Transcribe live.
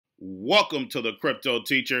Welcome to the Crypto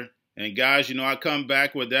Teacher. And guys, you know I come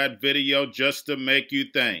back with that video just to make you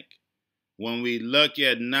think. When we look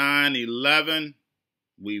at 9/11,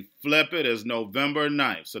 we flip it as November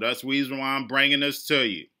 9th. So that's the reason why I'm bringing this to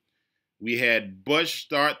you. We had Bush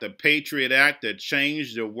start the Patriot Act that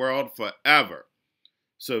changed the world forever.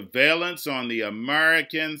 Surveillance on the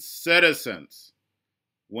American citizens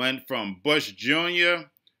went from Bush Jr.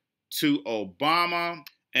 to Obama.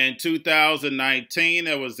 In 2019,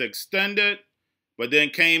 it was extended, but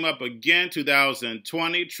then came up again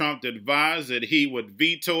 2020. Trump advised that he would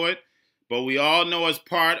veto it, but we all know it's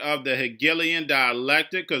part of the Hegelian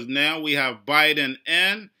dialectic because now we have Biden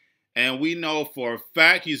in, and we know for a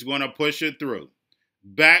fact he's going to push it through.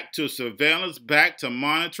 Back to surveillance, back to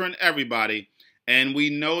monitoring everybody, and we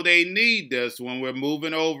know they need this when we're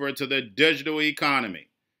moving over to the digital economy.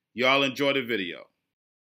 Y'all enjoy the video.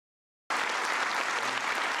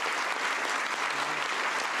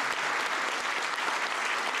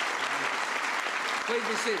 Please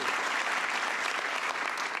be seated.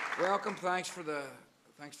 Welcome. Thanks for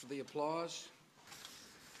the applause.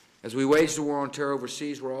 As we wage the war on terror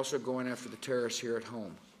overseas, we're also going after the terrorists here at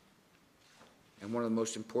home. And one of the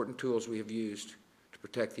most important tools we have used to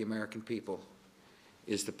protect the American people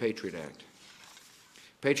is the Patriot Act.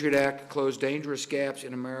 Patriot Act closed dangerous gaps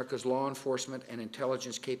in America's law enforcement and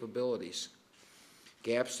intelligence capabilities,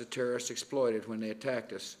 gaps the terrorists exploited when they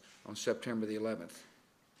attacked us on September the 11th.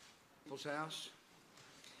 People's House.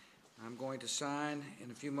 I'm going to sign, in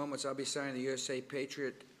a few moments, I'll be signing the USA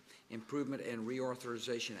Patriot Improvement and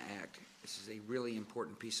Reauthorization Act. This is a really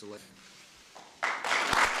important piece of legislation.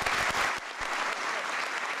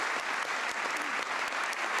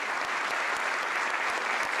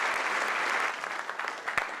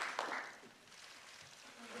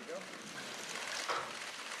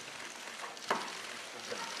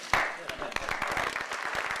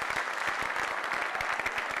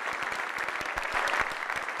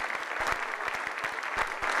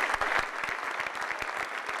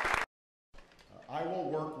 I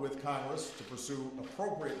will work with Congress to pursue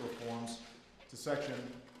appropriate reforms to Section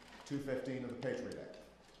 215 of the Patriot Act,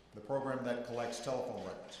 the program that collects telephone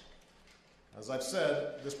records. As I've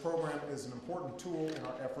said, this program is an important tool in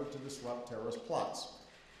our effort to disrupt terrorist plots,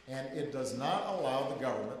 and it does not allow the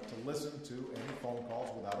government to listen to any phone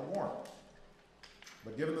calls without a warrant.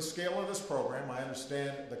 But given the scale of this program, I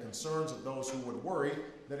understand the concerns of those who would worry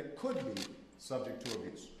that it could be subject to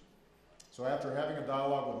abuse. So after having a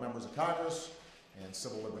dialogue with members of Congress and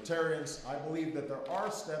civil libertarians, I believe that there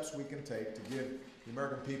are steps we can take to give the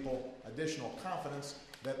American people additional confidence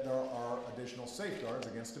that there are additional safeguards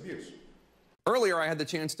against abuse. Earlier, I had the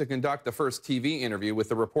chance to conduct the first TV interview with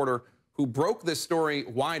the reporter who broke this story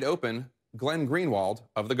wide open, Glenn Greenwald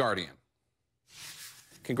of The Guardian.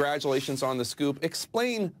 Congratulations on the scoop.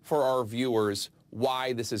 Explain for our viewers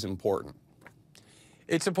why this is important.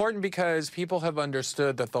 It's important because people have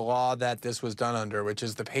understood that the law that this was done under, which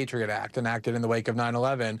is the Patriot Act, enacted in the wake of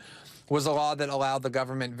 9/11, was a law that allowed the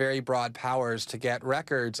government very broad powers to get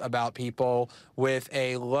records about people with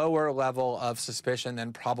a lower level of suspicion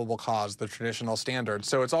than probable cause, the traditional standard.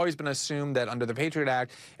 So it's always been assumed that under the Patriot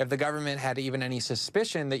Act, if the government had even any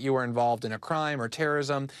suspicion that you were involved in a crime or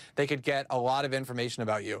terrorism, they could get a lot of information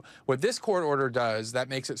about you. What this court order does that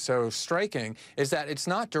makes it so striking is that it's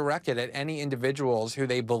not directed at any individuals who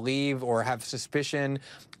they believe or have suspicion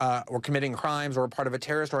or committing crimes or part of a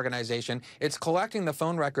terrorist organization. It's collecting the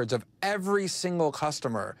phone records of every single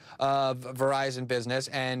customer of Verizon Business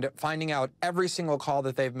and finding out every single call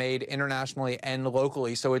that they've made internationally and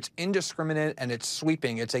locally. So it's indiscriminate and it's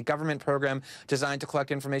sweeping. It's a government program designed to collect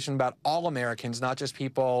information about all Americans, not just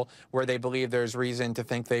people where they believe there's reason to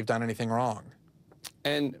think they've done anything wrong.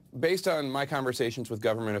 And based on my conversations with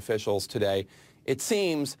government officials today, it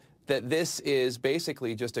seems that this is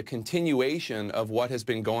basically just a continuation of what has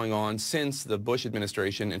been going on since the Bush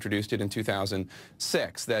administration introduced it in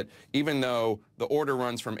 2006, that even though the order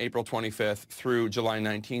runs from April 25th through July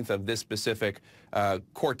 19th of this specific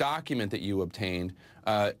court document that you obtained,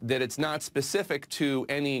 that it's not specific to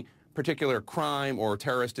any particular crime or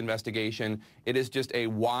terrorist investigation. It is just a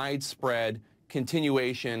widespread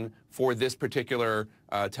continuation for this particular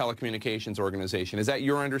telecommunications organization. Is that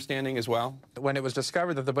your understanding as well? When it was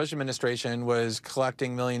discovered that the Bush administration was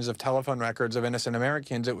collecting millions of telephone records of innocent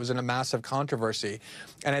Americans, it was in a massive controversy.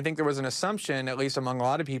 And I think there was an assumption, at least among a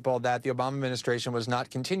lot of people, that the Obama administration was not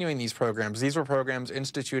continuing these programs. These were programs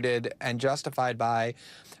instituted and justified by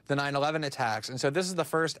the 9/11 attacks. And so this is the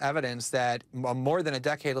first evidence that more than a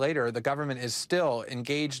decade later, the government is still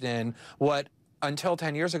engaged in what until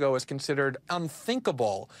 10 years ago was considered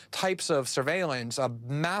unthinkable types of surveillance, a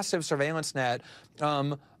massive surveillance net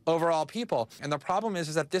over all people. And the problem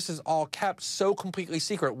is that this is all kept so completely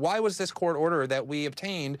secret. Why was this court order that we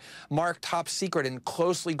obtained marked top secret and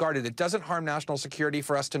closely guarded? It doesn't harm national security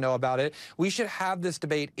for us to know about it. We should have this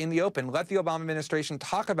debate in the open. Let the Obama administration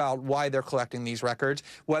talk about why they're collecting these records,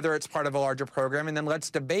 whether it's part of a larger program, and then let's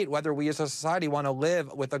debate whether we as a society want to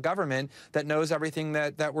live with a government that knows everything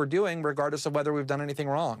that we're doing, regardless of whether we've done anything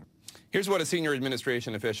wrong. Here's what a senior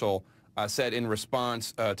administration official said in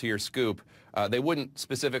response to your scoop. They wouldn't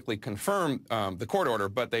specifically confirm the court order,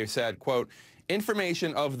 but they said, quote,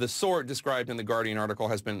 information of the sort described in the Guardian article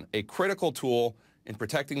has been a critical tool in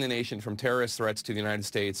protecting the nation from terrorist threats to the United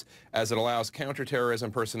States, as it allows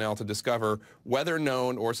counterterrorism personnel to discover whether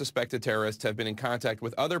known or suspected terrorists have been in contact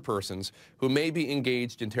with other persons who may be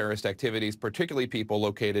engaged in terrorist activities, particularly people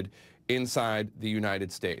located inside the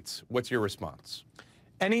United States. What's your response?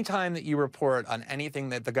 Anytime that you report on anything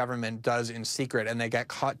that the government does in secret and they get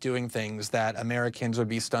caught doing things that Americans would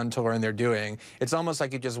be stunned to learn they're doing, it's almost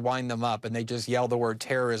like you just wind them up and they just yell the word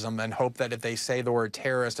terrorism and hope that if they say the word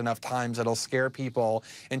terrorist enough times, it'll scare people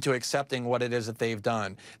into accepting what it is that they've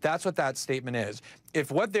done. That's what that statement is. If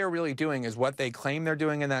what they're really doing is what they claim they're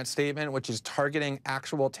doing in that statement, which is targeting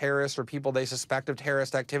actual terrorists or people they suspect of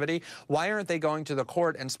terrorist activity, why aren't they going to the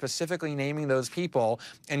court and specifically naming those people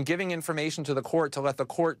and giving information to the court to let the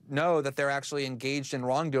court know that they're actually engaged in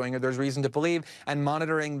wrongdoing or there's reason to believe and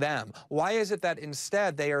monitoring them? Why is it that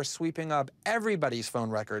instead they are sweeping up everybody's phone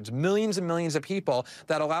records, millions and millions of people,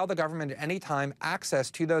 that allow the government at any time access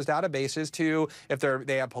to those databases to, if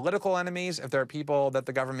they have political enemies, if there are people that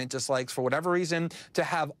the government dislikes for whatever reason, to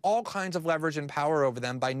have all kinds of leverage and power over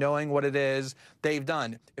them by knowing what it is they've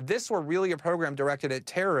done. If this were really a program directed at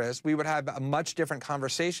terrorists, we would have a much different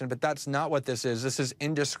conversation, but that's not what this is. This is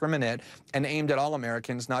indiscriminate and aimed at all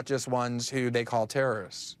Americans, not just ones who they call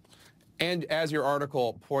terrorists. And as your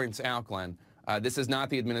article points out, Glenn, this is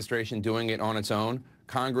not the administration doing it on its own.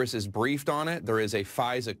 Congress is briefed on it. There is a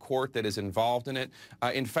FISA court that is involved in it.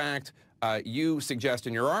 In fact, you suggest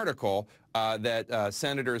in your article that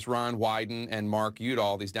Senators Ron Wyden and Mark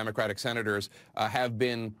Udall, these Democratic senators, have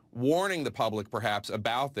been warning the public perhaps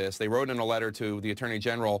about this. They wrote in a letter to the Attorney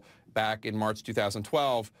General back in March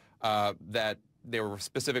 2012 that they were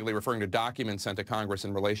specifically referring to documents sent to Congress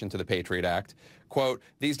in relation to the Patriot Act. Quote,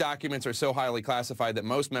 these documents are so highly classified that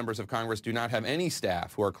most members of Congress do not have any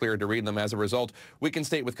staff who are cleared to read them. As a result, we can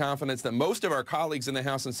state with confidence that most of our colleagues in the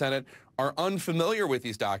House and Senate are unfamiliar with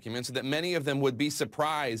these documents, and that many of them would be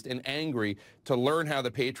surprised and angry to learn how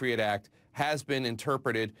the Patriot Act has been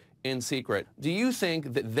interpreted in secret. Do you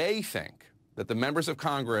think that they think that the members of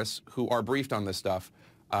Congress who are briefed on this stuff,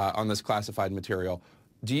 on this classified material,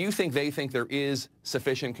 do you think they think there is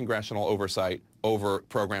sufficient congressional oversight over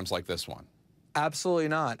programs like this one? Absolutely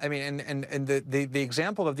not. I mean, and the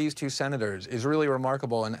example of these two senators is really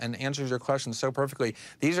remarkable and answers your question so perfectly.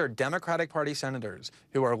 These are Democratic Party senators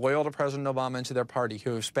who are loyal to President Obama and to their party,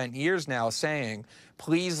 who have spent years now saying,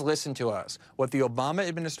 please listen to us. What the Obama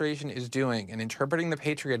administration is doing in interpreting the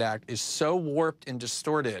Patriot Act is so warped and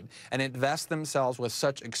distorted, and it vests themselves with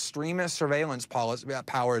such extremist surveillance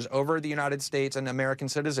powers over the United States and American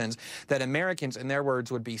citizens that Americans, in their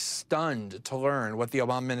words, would be stunned to learn what the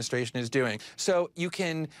Obama administration is doing. So you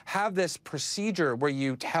can have this procedure where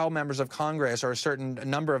you tell members of Congress, or a certain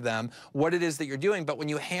number of them, what it is that you're doing, but when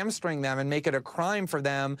you hamstring them and make it a crime for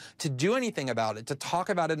them to do anything about it, to talk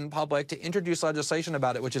about it in public, to introduce legislation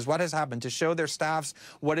about it, which is what has happened, to show their staffs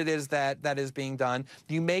what it is that is being done,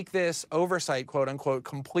 you make this oversight, quote unquote,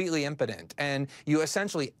 completely impotent. And you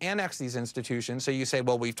essentially annex these institutions. So you say,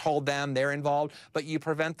 well, we've told them they're involved, but you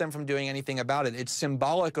prevent them from doing anything about it. It's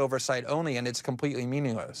symbolic oversight only, and it's completely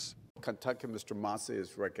meaningless. Kentucky, Mr. Massey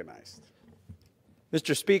is recognized.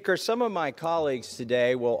 Mr. Speaker, some of my colleagues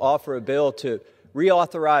today will offer a bill to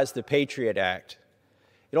reauthorize the Patriot Act.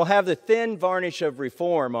 It'll have the thin varnish of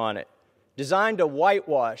reform on it, designed to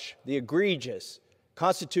whitewash the egregious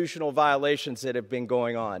constitutional violations that have been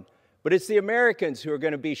going on. But it's the Americans who are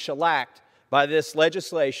going to be shellacked by this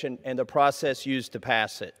legislation and the process used to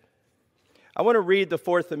pass it. I want to read the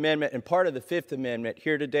Fourth Amendment and part of the Fifth Amendment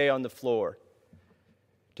here today on the floor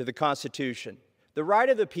to the Constitution. The right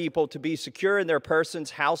of the people to be secure in their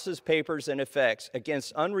persons, houses, papers, and effects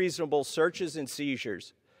against unreasonable searches and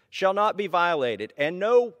seizures shall not be violated, and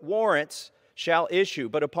no warrants shall issue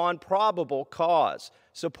but upon probable cause,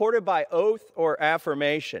 supported by oath or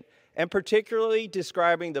affirmation, and particularly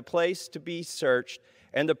describing the place to be searched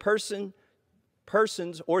and the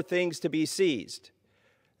persons or things to be seized.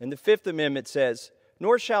 And the Fifth Amendment says,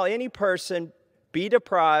 nor shall any person be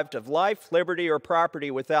deprived of life, liberty, or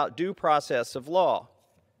property without due process of law.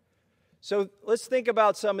 So let's think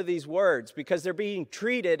about some of these words, because they're being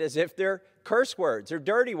treated as if they're curse words or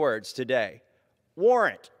dirty words today.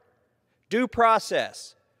 Warrant, due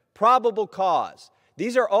process, probable cause.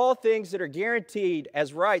 These are all things that are guaranteed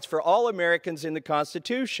as rights for all Americans in the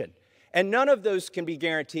Constitution. And none of those can be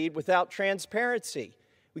guaranteed without transparency.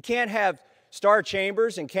 We can't have star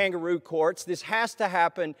chambers and kangaroo courts. This has to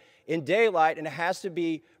happen in daylight, and it has to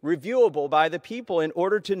be reviewable by the people in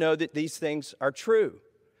order to know that these things are true.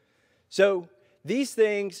 So these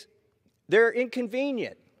things, they're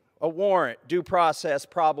inconvenient. A warrant, due process,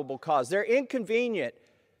 probable cause. They're inconvenient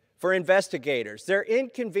for investigators. They're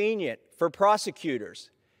inconvenient for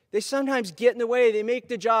prosecutors. They sometimes get in the way. They make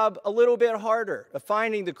the job a little bit harder of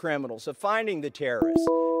finding the criminals, of finding the terrorists.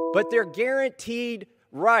 But they're guaranteed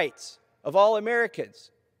rights of all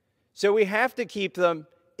Americans. So we have to keep them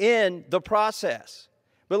in the process.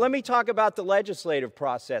 But let me talk about the legislative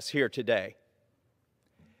process here today.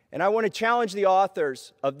 And I want to challenge the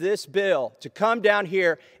authors of this bill to come down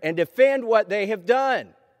here and defend what they have done.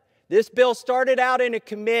 This bill started out in a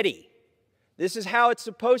committee. This is how it's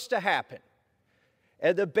supposed to happen.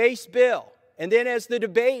 And the base bill. And then as the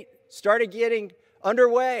debate started getting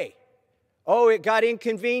underway, it got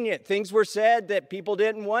inconvenient. Things were said that people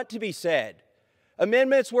didn't want to be said.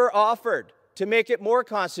 Amendments were offered to make it more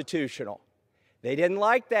constitutional. They didn't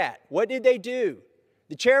like that. What did they do?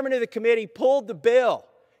 The chairman of the committee pulled the bill,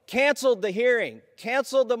 canceled the hearing,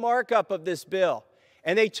 canceled the markup of this bill,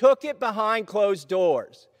 and they took it behind closed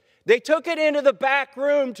doors. They took it into the back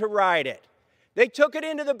room to write it. They took it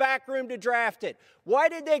into the back room to draft it. Why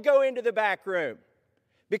did they go into the back room?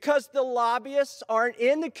 Because the lobbyists aren't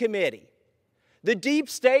in the committee. The deep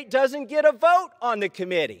state doesn't get a vote on the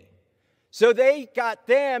committee. So they got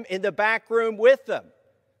them in the back room with them.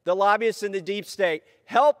 The lobbyists in the deep state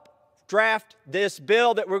help draft this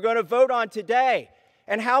bill that we're going to vote on today.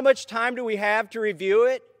 And how much time do we have to review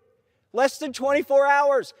it? Less than 24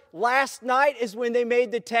 hours. Last night is when they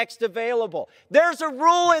made the text available. There's a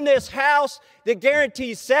rule in this House that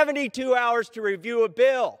guarantees 72 hours to review a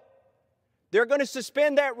bill. They're going to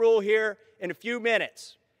suspend that rule here in a few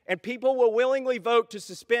minutes. And people will willingly vote to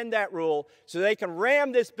suspend that rule so they can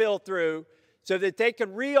ram this bill through so that they can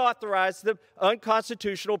reauthorize the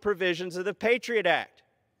unconstitutional provisions of the Patriot Act.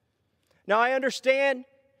 Now, I understand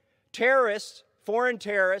terrorists, foreign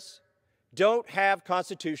terrorists, don't have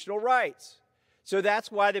constitutional rights. So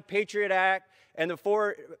that's why the Patriot Act and the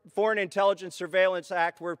Foreign Intelligence Surveillance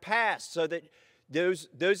Act were passed, so that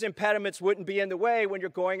those impediments wouldn't be in the way when you're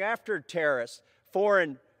going after terrorists,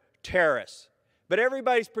 foreign terrorists. But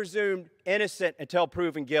everybody's presumed innocent until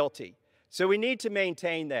proven guilty. So we need to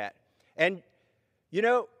maintain that. And, you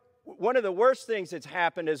know, one of the worst things that's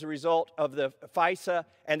happened as a result of the FISA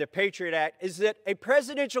and the Patriot Act is that a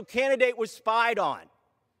presidential candidate was spied on.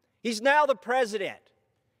 He's now the president.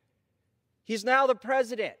 He's now the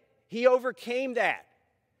president. He overcame that.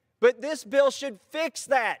 But this bill should fix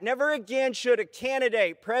that. Never again should a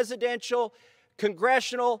candidate, presidential,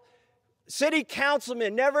 congressional, city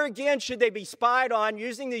councilmen, never again should they be spied on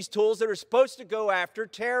using these tools that are supposed to go after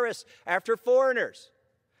terrorists, after foreigners.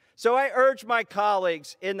 So I urge my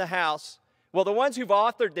colleagues in the House, well, the ones who've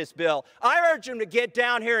authored this bill, I urge them to get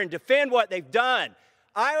down here and defend what they've done.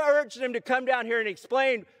 I urge them to come down here and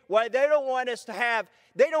explain why they don't want us to have,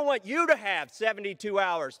 they don't want you to have 72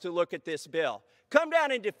 hours to look at this bill. Come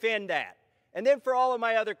down and defend that. And then for all of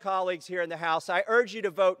my other colleagues here in the House, I urge you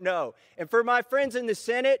to vote no. And for my friends in the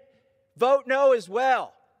Senate, vote no as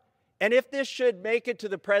well. And if this should make it to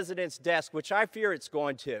the president's desk, which I fear it's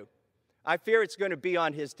going to, I fear it's going to be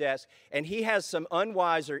on his desk, and he has some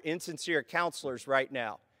unwise or insincere counselors right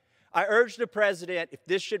now. I urge the president, if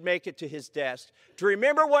this should make it to his desk, to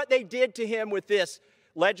remember what they did to him with this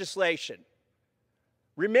legislation.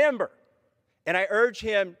 Remember. And I urge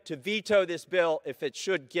him to veto this bill if it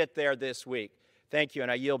should get there this week. Thank you,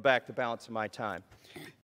 and I yield back the balance of my time.